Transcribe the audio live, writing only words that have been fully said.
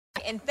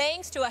And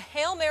thanks to a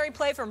Hail Mary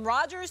play from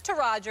Rodgers to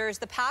Rodgers,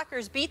 the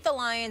Packers beat the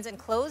Lions and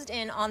closed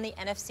in on the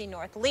NFC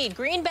North lead.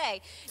 Green Bay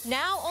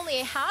now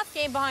only a half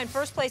game behind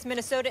first-place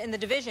Minnesota in the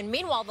division.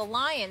 Meanwhile, the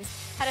Lions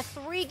had a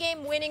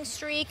 3-game winning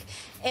streak,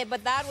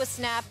 but that was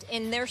snapped,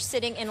 and they're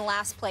sitting in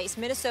last place.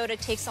 Minnesota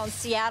takes on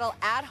Seattle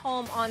at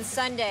home on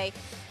Sunday.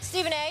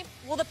 Stephen A.,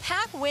 will the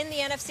Pack win the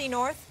NFC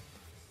North?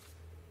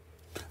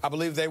 I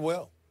believe they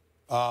will.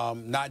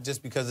 Not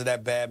just because of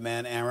that bad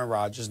man, Aaron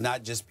Rodgers,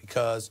 not just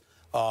because,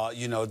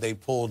 you know, they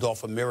pulled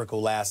off a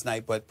miracle last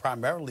night, but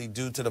primarily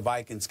due to the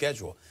Vikings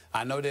schedule.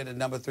 I know they're the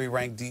number 2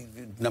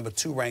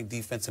 ranked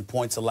defense in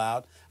points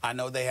allowed. I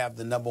know they have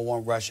the number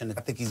 1 rushing.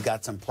 I think he's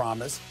got some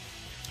promise.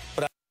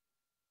 But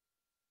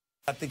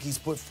I think he's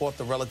put forth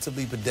a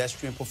relatively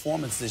pedestrian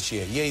performance this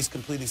year. Yeah, he's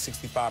completing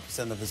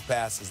 65% of his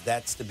passes.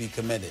 That's to be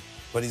commended.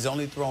 But he's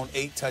only thrown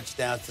 8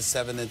 touchdowns to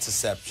 7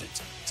 interceptions.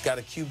 He's got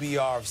a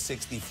QBR of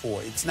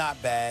 64. It's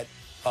not bad,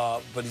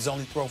 but he's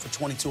only thrown for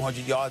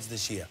 2,200 yards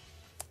this year.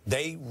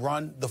 They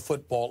run the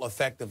football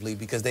effectively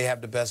because they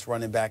have the best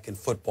running back in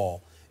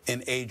football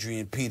in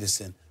Adrian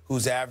Peterson,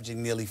 who's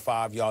averaging nearly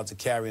 5 yards a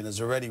carry and has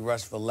already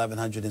rushed for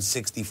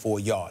 1,164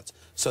 yards.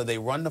 So they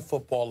run the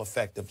football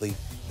effectively.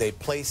 They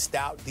play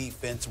stout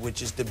defense,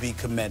 which is to be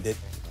commended.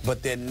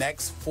 But their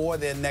next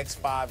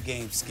 5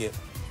 games, Skip,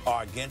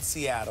 are against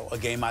Seattle, a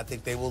game I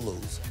think they will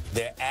lose.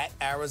 They're at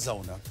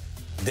Arizona.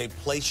 They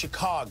play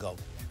Chicago.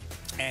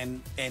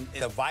 And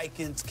the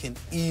Vikings can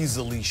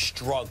easily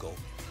struggle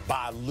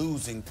by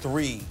losing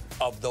 3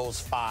 of those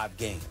 5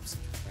 games.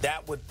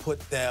 That would put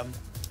them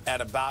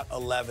at about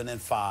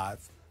 11-5.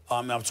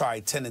 I'm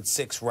sorry,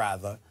 10-6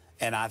 rather.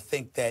 And I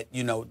think that,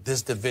 you know,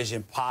 this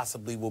division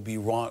possibly will be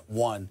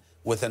won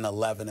with an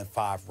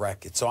 11-5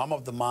 record. So I'm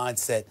of the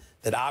mindset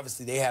that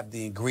obviously they have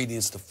the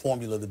ingredients, the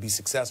formula to be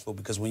successful,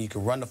 because when you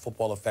can run the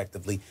football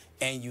effectively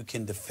and you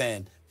can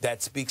defend,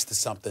 that speaks to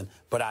something.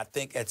 But I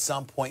think at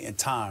some point in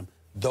time,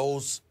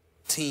 those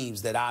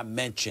teams that I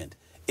mentioned,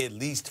 at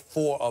least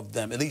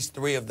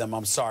 3 of them,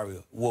 I'm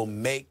sorry, will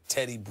make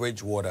Teddy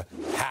Bridgewater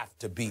have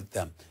to beat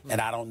them. And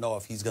I don't know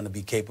if he's going to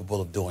be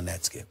capable of doing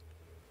that, Skip.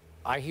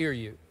 I hear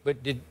you.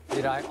 But did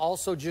I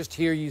also just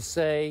hear you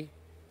say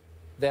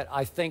that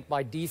I think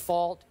by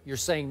default you're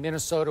saying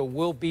Minnesota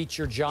will beat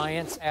your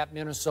Giants at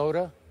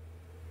Minnesota?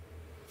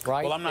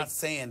 Right? Well, I'm not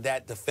saying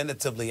that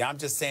definitively. I'm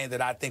just saying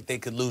that I think they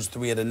could lose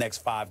 3 of the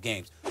next 5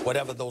 games,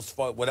 whatever those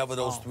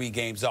 3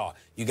 games are.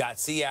 You got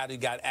Seattle, you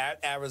got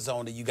at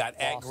Arizona, you got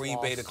at Green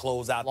Bay to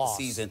close out the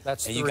season,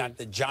 and you got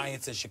the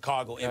Giants and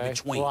Chicago in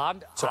between. Well,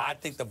 so I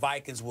think the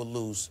Vikings will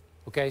lose.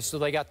 Okay, so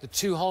they got the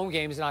 2 home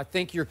games, and I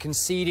think you're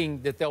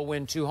conceding that they'll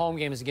win 2 home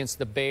games against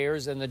the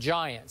Bears and the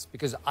Giants,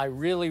 because I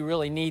really,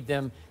 really need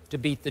them to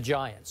beat the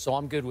Giants. So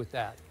I'm good with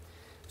that.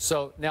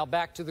 So now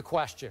back to the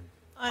question.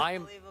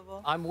 Unbelievable.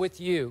 I'm with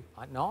you.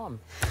 I'm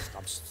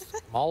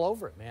all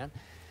over it, man.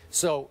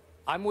 So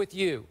I'm with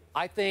you.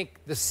 I think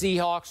the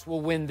Seahawks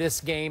will win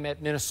this game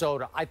at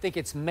Minnesota. I think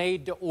it's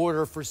made to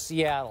order for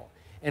Seattle.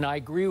 And I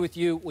agree with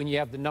you when you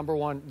have the number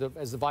 1,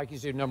 as the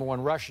Vikings do, number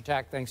 1 rush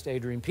attack, thanks to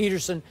Adrian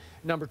Peterson.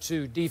 Number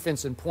 2,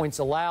 defense and points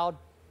allowed.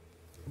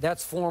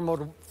 That's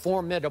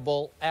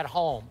formidable at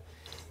home.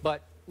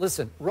 But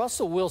listen,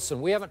 Russell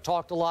Wilson, we haven't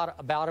talked a lot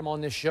about him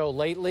on this show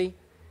lately.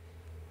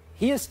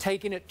 He has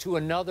taken it to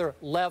another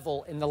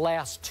level in the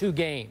last 2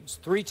 games.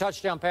 3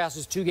 touchdown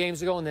passes 2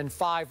 games ago and then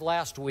 5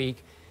 last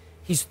week.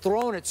 He's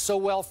thrown it so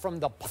well from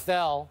the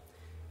NFL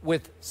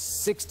with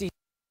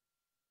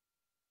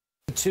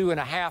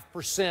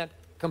 62.5%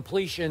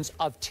 completions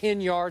of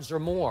 10 yards or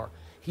more.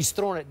 He's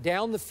thrown it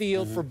down the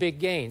field for big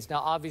gains.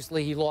 Now,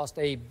 obviously, he lost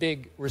a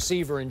big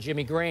receiver in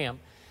Jimmy Graham.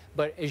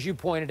 But as you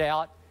pointed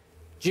out,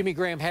 Jimmy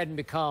Graham hadn't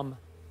become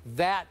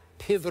that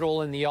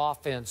pivotal in the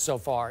offense so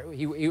far.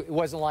 It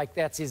wasn't like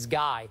that's his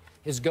guy,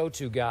 his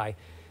go-to guy.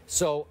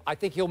 So I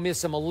think he'll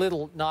miss him a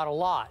little, not a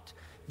lot.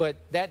 But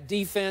that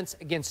defense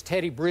against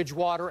Teddy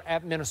Bridgewater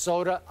at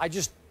Minnesota, I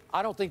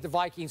don't think the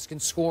Vikings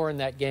can score in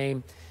that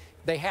game.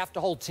 They have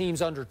to hold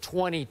teams under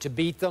 20 to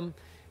beat them.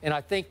 And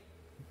I think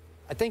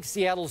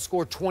Seattle will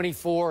score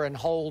 24 and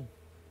hold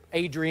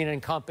Adrian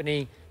and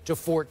company to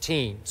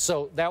 14.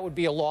 So that would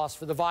be a loss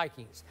for the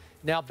Vikings.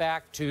 Now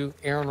back to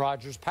Aaron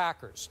Rodgers'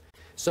 Packers.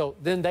 So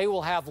then they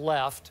will have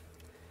left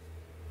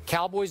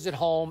Cowboys at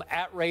home,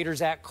 at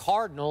Raiders, at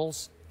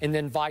Cardinals, and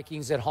then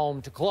Vikings at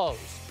home to close.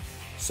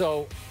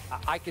 So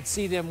I could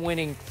see them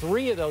winning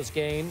 3 of those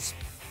games.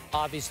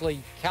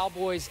 Obviously,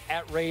 Cowboys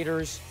at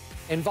Raiders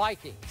and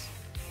Vikings.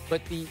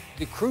 But the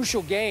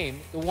crucial game,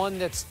 the one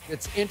that's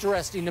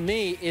interesting to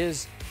me,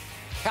 is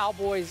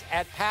Cowboys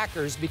at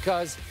Packers,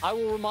 because I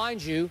will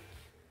remind you,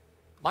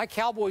 my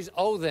Cowboys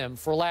owe them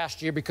for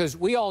last year, because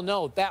we all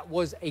know that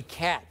was a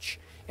catch.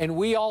 And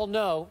we all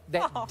know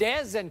that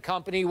Dez and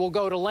company will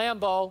go to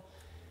Lambeau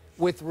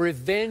with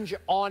revenge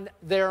on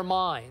their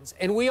minds.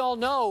 And we all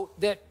know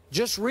that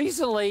just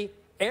recently,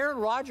 Aaron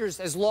Rodgers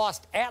has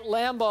lost at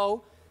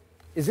Lambeau.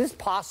 Is this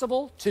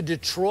possible to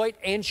Detroit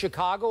and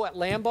Chicago at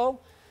Lambeau?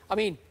 I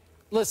mean,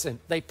 listen,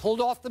 they pulled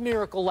off the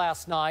miracle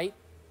last night.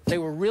 They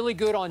were really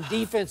good on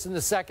defense in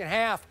the second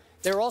half.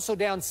 They were also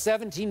down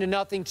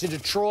 17-0 to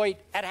Detroit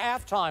at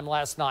halftime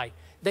last night.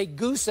 They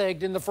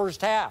goose-egged in the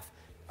first half.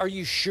 Are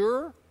you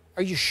sure?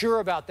 Are you sure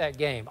about that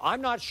game?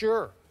 I'm not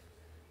sure.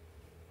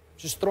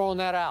 Just throwing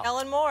that out.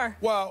 Kellen Moore.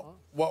 Well,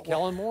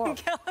 Kellen Moore.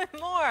 Kellen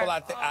Moore. Well,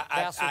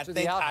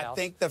 I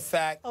think the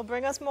fact. He'll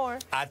bring us more.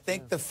 I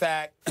think the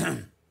fact,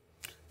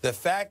 the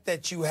fact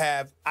that you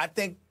have, I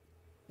think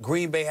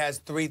Green Bay has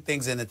 3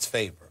 things in its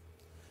favor.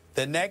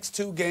 The next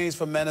 2 games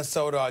for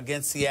Minnesota are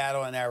against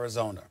Seattle and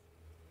Arizona.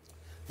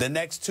 The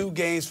next 2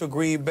 games for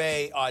Green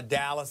Bay are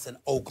Dallas and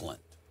Oakland.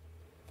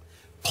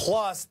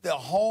 Plus, the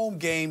home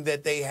game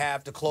that they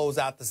have to close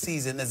out the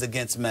season is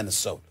against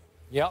Minnesota.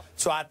 Yep.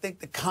 So I think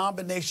the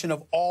combination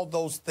of all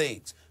those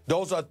things,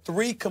 those are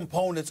 3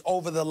 components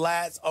over the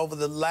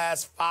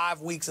last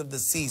 5 weeks of the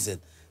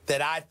season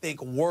that I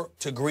think work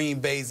to Green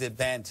Bay's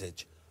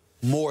advantage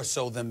more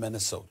so than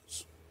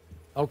Minnesota's.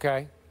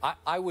 Okay.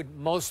 I would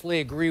mostly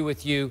agree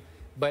with you,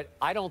 but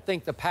I don't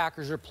think the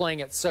Packers are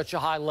playing at such a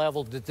high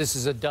level that this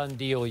is a done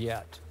deal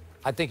yet.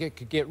 I think it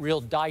could get real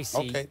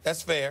dicey. Okay,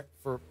 that's fair.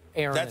 For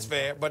Aaron. That's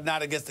fair, but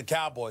not against the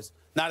Cowboys.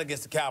 Not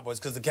against the Cowboys,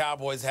 because the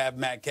Cowboys have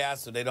Matt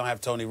Castle. They don't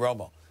have Tony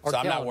Romo. So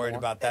I'm not worried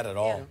about that at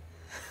all. Yeah.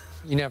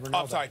 You never know.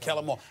 I'm sorry,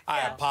 Kellen Moore.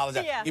 I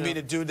apologize. Yeah. You mean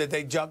the dude that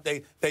they jumped,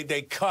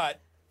 they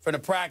cut from the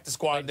practice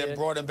squad and then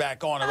brought him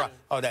back on.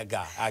 Oh, that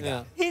guy. I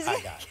got it. He's I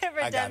gonna got it. get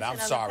redemption I got it. I'm on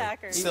the sorry.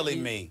 Packers. Silly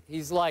me.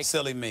 He's like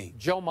Silly me.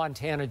 Joe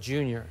Montana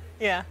Jr.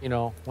 Yeah. You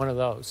know, one of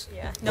those.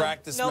 Yeah.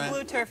 Practice, no man.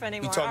 blue turf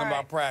anymore. You talking All right.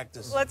 about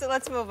practice.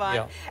 Let's move on.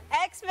 Yeah.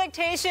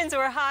 Expectations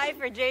were high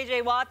for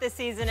J.J. Watt this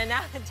season, and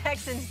now the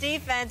Texans'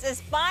 defense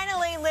is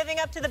finally living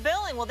up to the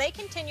billing. Will they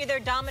continue their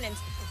dominance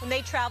when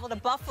they travel to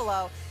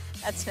Buffalo?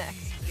 That's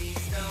next.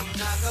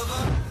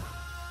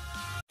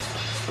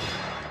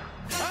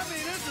 I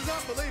mean, this is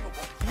unbelievable.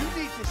 You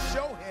need to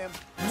show him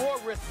more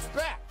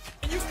respect.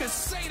 You can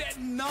say that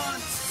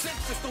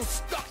nonsensical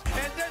stuff,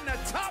 and then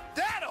to top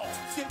that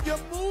off, you're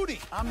moody.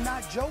 I'm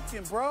not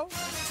joking, bro.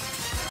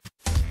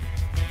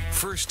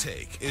 First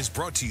Take is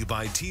brought to you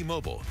by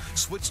T-Mobile.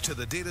 Switch to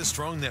the Data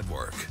Strong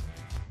network.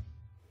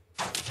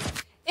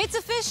 It's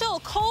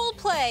official.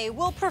 Coldplay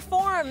will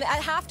perform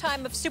at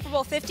halftime of Super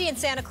Bowl 50 in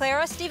Santa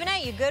Clara. Stephen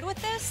A., you good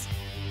with this?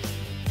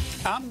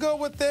 I'm good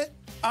with it.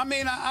 I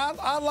mean,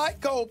 I like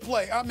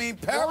Coldplay. I mean,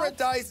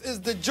 Paradise is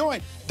the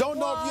joint. Don't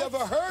know if you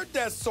ever heard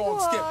that song,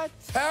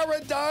 Skip.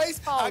 Paradise.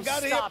 Oh, I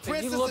got to hear stop it.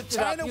 Princess You of looked it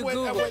up. China. You Wait.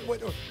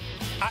 Googled.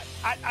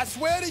 I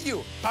swear to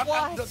you.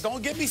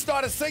 Don't get me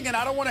started singing.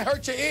 I don't want to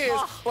hurt your ears.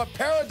 But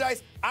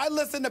Paradise, I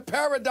listen to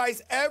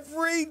Paradise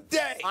every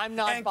day. I'm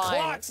not and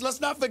buying Clocks, it. let's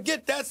not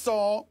forget that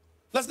song.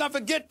 Let's not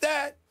forget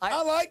that.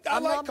 I like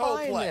I'm not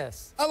buying Coldplay.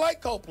 this. I like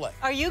Coldplay.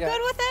 Are you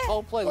good with it?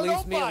 Coldplay Well, leaves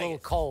don't me a buy little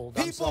it. cold.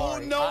 I'm People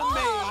sorry. who know me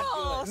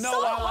Oh, know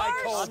so I like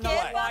harsh, Coldplay.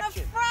 Skip, on a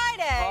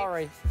Friday.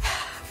 Sorry.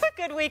 Have a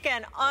good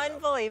weekend.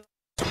 Unbelievable.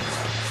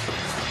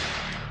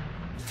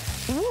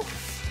 Woo.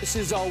 This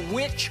is a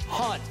witch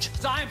hunt.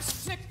 I'm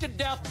sick to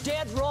death,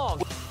 dead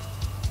wrong.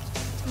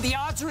 The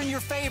odds are in your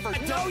favor.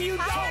 No, you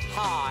don't.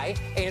 High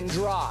and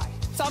dry.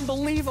 It's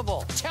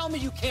unbelievable. Tell me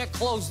you can't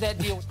close that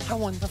deal. I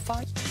won the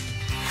fight.